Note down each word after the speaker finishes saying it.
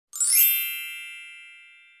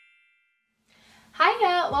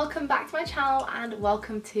welcome back to my channel and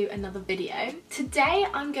welcome to another video. Today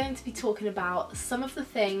I'm going to be talking about some of the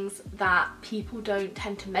things that people don't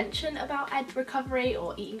tend to mention about ED recovery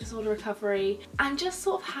or eating disorder recovery, and just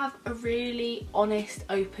sort of have a really honest,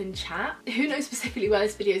 open chat. Who knows specifically where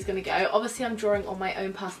this video is going to go? Obviously I'm drawing on my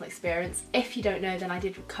own personal experience. If you don't know, then I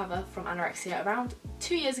did recover from anorexia around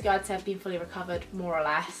 2 years ago. I'd say I've been fully recovered, more or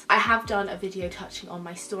less. I have done a video touching on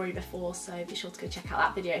my story before, so be sure to go check out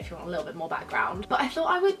that video if you want a little bit more background. But I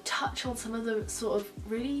thought I would touch on some of the sort of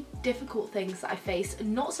really difficult things that I faced,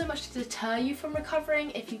 not so much to deter you from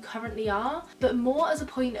recovering if you currently are, but more as a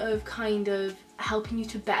point of kind of helping you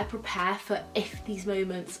to better prepare for if these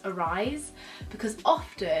moments arise, because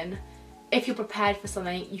often if you're prepared for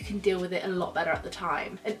something, you can deal with it a lot better at the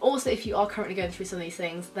time. And also if you are currently going through some of these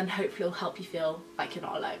things, then hopefully it'll help you feel like you're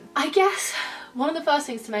not alone. I guess one of the first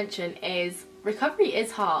things to mention is recovery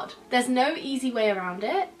is hard. There's no easy way around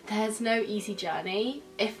it. There's no easy journey.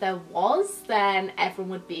 If there was, then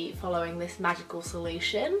everyone would be following this magical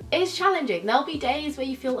solution. It's challenging. There'll be days where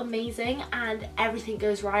you feel amazing and everything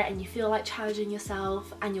goes right and you feel like challenging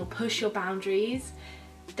yourself and you'll push your boundaries.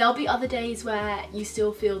 There'll be other days where you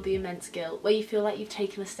still feel the immense guilt, where you feel like you've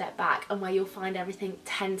taken a step back and where you'll find everything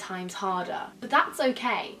 10 times harder. But that's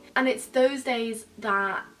okay. And it's those days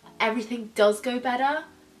that everything does go better,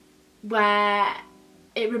 where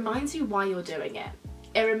it reminds you why you're doing it.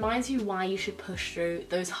 It reminds you why you should push through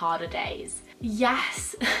those harder days.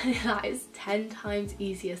 Yes, that is 10 times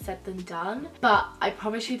easier said than done, but I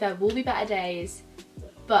promise you there will be better days.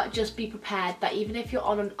 But just be prepared that even if you're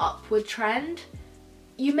on an upward trend,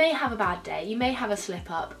 you may have a bad day, you may have a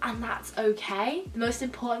slip up, and that's okay. The most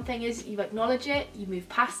important thing is you acknowledge it, you move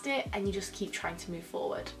past it, and you just keep trying to move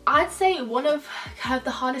forward. I'd say one of kind of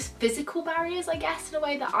the hardest physical barriers, I guess, in a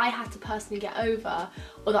way that I had to personally get over,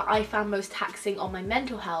 or that I found most taxing on my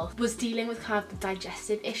mental health, was dealing with kind of the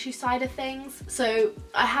digestive issue side of things. So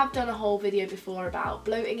I have done a whole video before about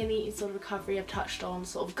bloating and eating disorder recovery. I've touched on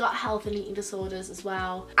sort of gut health and eating disorders as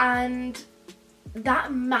well, and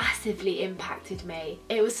that massively impacted me.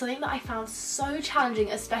 It was something that I found so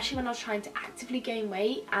challenging, especially when I was trying to actively gain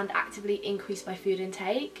weight and actively increase my food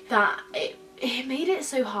intake, that it made it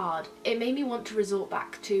so hard. It made me want to resort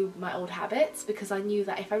back to my old habits, because I knew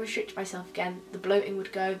that if I restricted myself again, the bloating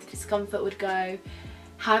would go, the discomfort would go.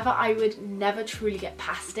 However, I would never truly get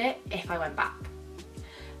past it if I went back.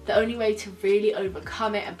 The only way to really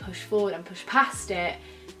overcome it and push forward and push past it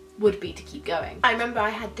would be to keep going. I remember I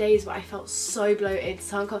had days where I felt so bloated,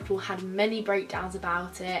 so uncomfortable, had many breakdowns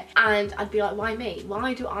about it, and I'd be like, why me?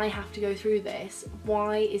 Why do I have to go through this?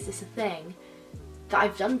 Why is this a thing that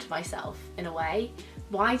I've done to myself in a way?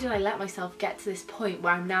 Why did I let myself get to this point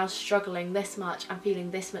where I'm now struggling this much and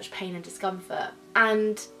feeling this much pain and discomfort?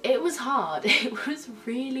 And it was hard. It was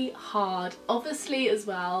really hard. Obviously as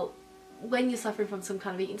well, when you're suffering from some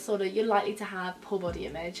kind of eating disorder, you're likely to have poor body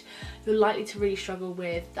image. You're likely to really struggle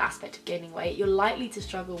with the aspect of gaining weight. You're likely to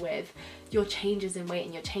struggle with your changes in weight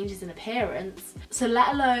and your changes in appearance. So let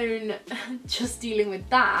alone just dealing with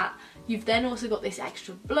that, you've then also got this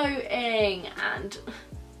extra bloating, and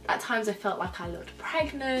at times I felt like I looked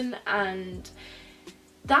pregnant, and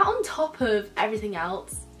that on top of everything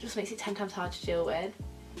else just makes it 10 times harder to deal with.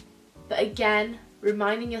 But again,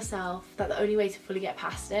 reminding yourself that the only way to fully get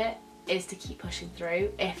past it is to keep pushing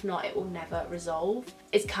through. If not, it will never resolve.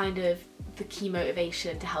 It's kind of the key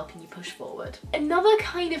motivation to helping you push forward. Another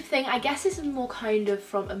kind of thing, I guess this is more kind of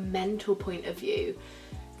from a mental point of view,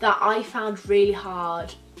 that I found really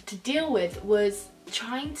hard to deal with, was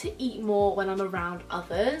trying to eat more when I'm around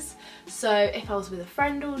others. So if I was with a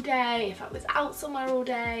friend all day, if I was out somewhere all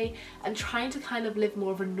day, and trying to kind of live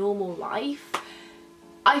more of a normal life,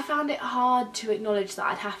 I found it hard to acknowledge that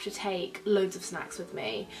I'd have to take loads of snacks with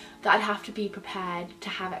me, that I'd have to be prepared to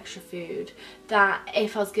have extra food, that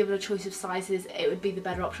if I was given a choice of sizes, it would be the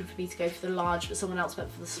better option for me to go for the large, but someone else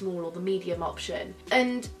went for the small or the medium option.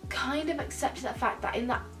 And kind of accepted that fact that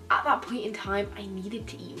at that point in time, I needed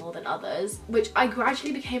to eat more than others, which I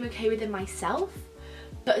gradually became okay with in myself.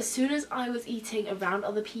 But as soon as I was eating around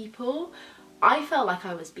other people, I felt like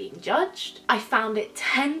I was being judged. I found it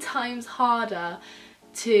 10 times harder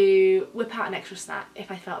to whip out an extra snack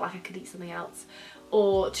if I felt like I could eat something else,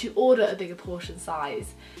 or to order a bigger portion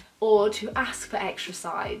size, or to ask for extra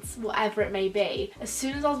sides, whatever it may be. As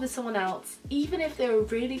soon as I was with someone else, even if they were a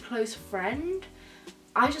really close friend,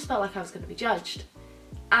 I just felt like I was going to be judged.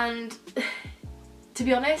 And to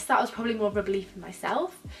be honest, that was probably more of a belief in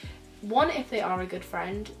myself. One, if they are a good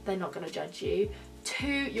friend, they're not going to judge you. 2,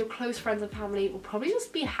 your close friends and family will probably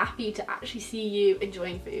just be happy to actually see you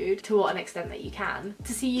enjoying food to what an extent that you can,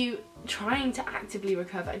 to see you trying to actively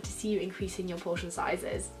recover and to see you increasing your portion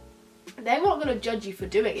sizes. They're not going to judge you for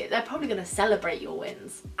doing it, they're probably going to celebrate your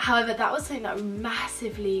wins. However, that was something that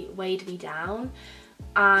massively weighed me down,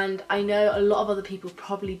 and I know a lot of other people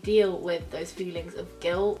probably deal with those feelings of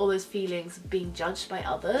guilt or those feelings of being judged by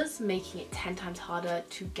others, making it 10 times harder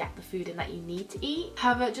to get the food in that you need to eat.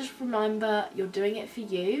 However, just remember, you're doing it for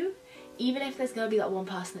you. Even if there's going to be that one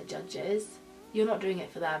person that judges, you're not doing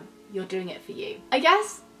it for them, you're doing it for you. I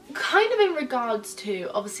guess kind of in regards to,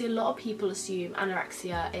 obviously a lot of people assume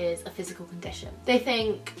anorexia is a physical condition. They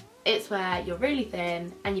think it's where you're really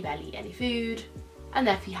thin and you barely eat any food, and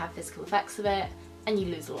therefore you have physical effects of it and you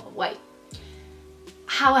lose a lot of weight.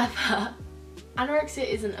 However, anorexia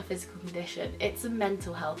isn't a physical condition, it's a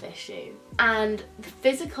mental health issue. And the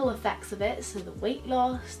physical effects of it, so the weight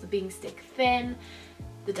loss, the being stick thin,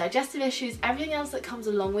 the digestive issues, everything else that comes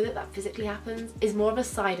along with it that physically happens, is more of a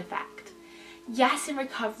side effect. Yes, in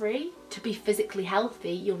recovery, to be physically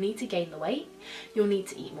healthy, you'll need to gain the weight, you'll need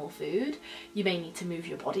to eat more food, you may need to move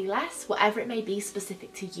your body less, whatever it may be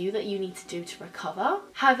specific to you that you need to do to recover.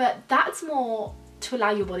 However, that's more to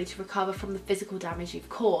allow your body to recover from the physical damage you've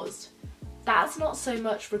caused. That's not so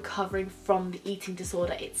much recovering from the eating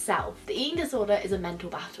disorder itself. The eating disorder is a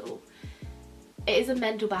mental battle. It is a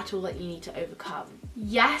mental battle that you need to overcome.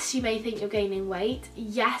 Yes, you may think you're gaining weight.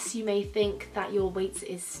 Yes, you may think that your weight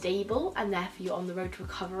is stable and therefore you're on the road to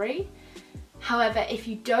recovery. However, if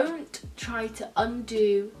you don't try to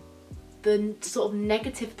undo the sort of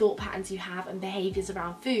negative thought patterns you have and behaviours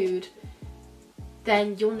around food,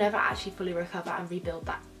 then you'll never actually fully recover and rebuild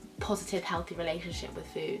that positive, healthy relationship with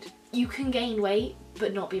food. You can gain weight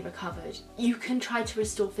but not be recovered. You can try to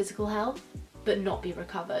restore physical health but not be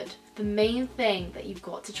recovered. The main thing that you've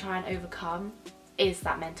got to try and overcome is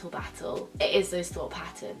that mental battle. It is those thought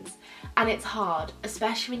patterns. And it's hard,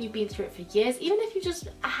 especially when you've been through it for years, even if you just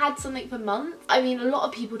had something for months. I mean, a lot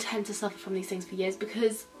of people tend to suffer from these things for years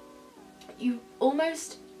because you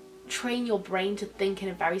almost train your brain to think in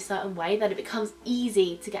a very certain way that it becomes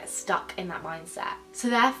easy to get stuck in that mindset. So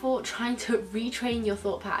therefore, trying to retrain your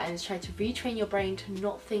thought patterns, trying to retrain your brain to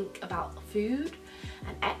not think about food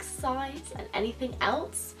and exercise and anything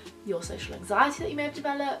else, your social anxiety that you may have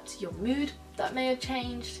developed, your mood that may have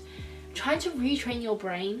changed, trying to retrain your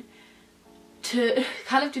brain to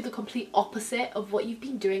kind of do the complete opposite of what you've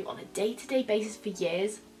been doing on a day-to-day basis for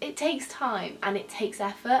years. It takes time and it takes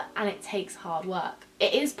effort and it takes hard work.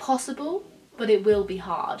 It is possible, but it will be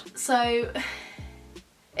hard. So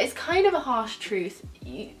it's kind of a harsh truth.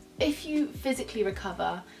 If you physically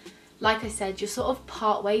recover, like I said, you're sort of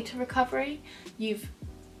part way to recovery. You've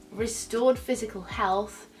restored physical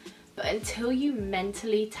health, but until you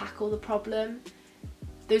mentally tackle the problem,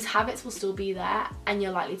 those habits will still be there and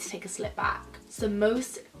you're likely to take a slip back. So the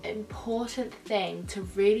most important thing to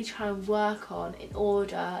really try and work on in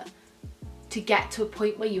order to get to a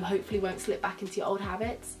point where you hopefully won't slip back into your old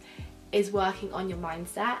habits is working on your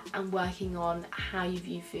mindset and working on how you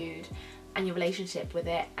view food and your relationship with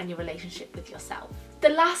it and your relationship with yourself. The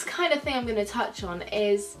last kind of thing I'm going to touch on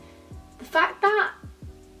is the fact that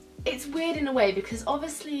it's weird in a way, because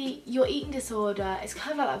obviously your eating disorder is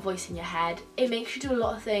kind of like that voice in your head. It makes you do a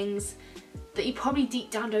lot of things that you probably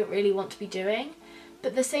deep down don't really want to be doing, but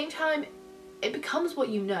at the same time it becomes what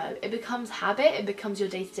you know, it becomes habit, it becomes your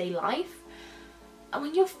day-to-day life. And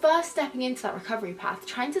when you're first stepping into that recovery path,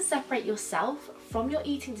 trying to separate yourself from your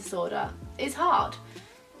eating disorder is hard.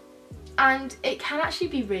 And it can actually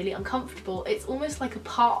be really uncomfortable. It's almost like a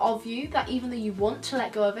part of you that even though you want to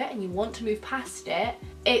let go of it and you want to move past it,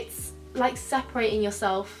 it's like separating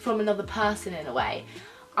yourself from another person in a way.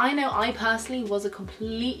 I know I personally was a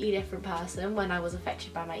completely different person when I was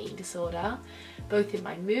affected by my eating disorder, both in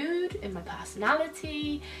my mood, in my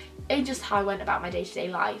personality, in just how I went about my day-to-day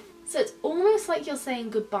life. So it's almost like you're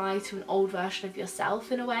saying goodbye to an old version of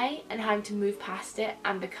yourself in a way and having to move past it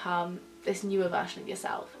and become this newer version of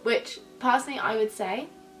yourself, which personally I would say,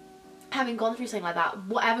 having gone through something like that,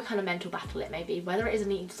 whatever kind of mental battle it may be, whether it is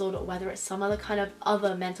an eating disorder or whether it's some other kind of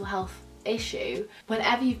other mental health issue,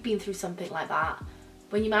 whenever you've been through something like that,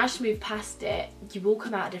 when you manage to move past it, you will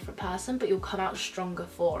come out a different person, but you'll come out stronger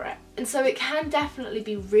for it. And so it can definitely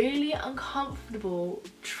be really uncomfortable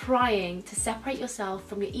trying to separate yourself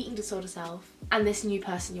from your eating disorder self and this new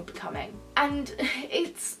person you're becoming. And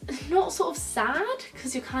it's not sort of sad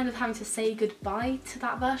because you're kind of having to say goodbye to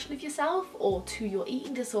that version of yourself or to your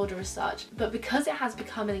eating disorder as such, but because it has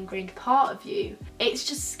become an ingrained part of you, it's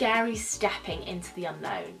just scary stepping into the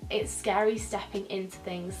unknown. It's scary stepping into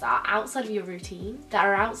things that are outside of your routine, that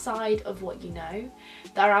are outside of what you know,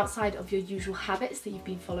 that are outside of your usual habits that you've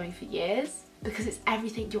been following for years, because it's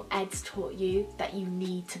everything your eds taught you that you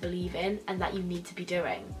need to believe in and that you need to be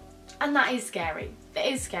doing. And that is scary.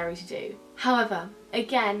 It is scary to do. However,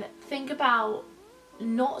 again, think about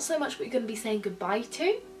not so much what you're going to be saying goodbye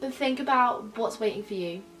to, but think about what's waiting for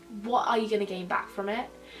you. What are you going to gain back from it?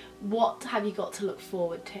 What have you got to look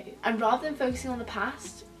forward to? And rather than focusing on the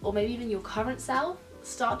past, or maybe even your current self,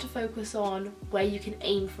 start to focus on where you can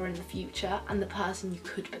aim for in the future and the person you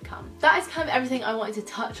could become. That is kind of everything I wanted to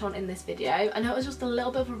touch on in this video. I know it was just a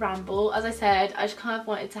little bit of a ramble. As I said, I just kind of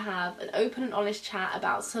wanted to have an open and honest chat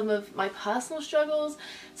about some of my personal struggles,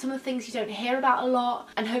 some of the things you don't hear about a lot,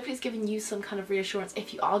 and hopefully it's given you some kind of reassurance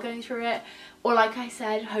if you are going through it. Or like I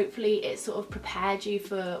said, hopefully it sort of prepared you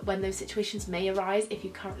for when those situations may arise if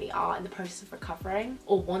you currently are in the process of recovering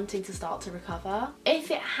or wanting to start to recover.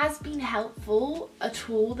 If it has been helpful at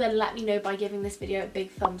all, then let me know by giving this video a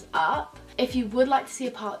big thumbs up. If you would like to see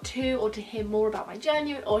a part 2 or to hear more about my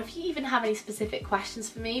journey, or if you even have any specific questions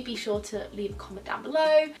for me, be sure to leave a comment down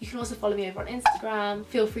below. You can also follow me over on Instagram.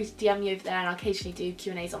 Feel free to DM me over there, and I'll occasionally do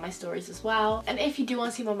Q&As on my stories as well. And if you do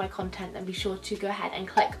want to see more of my content, then be sure to go ahead and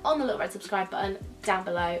click on the little red subscribe button down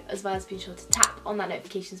below, as well as be sure to tap on that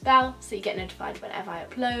notifications bell so you get notified whenever I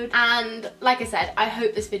upload. And like I said, I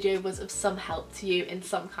hope this video was of some help to you in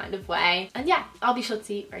some kind of way. And yeah, I'll be sure to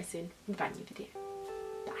see you very soon in a brand new video.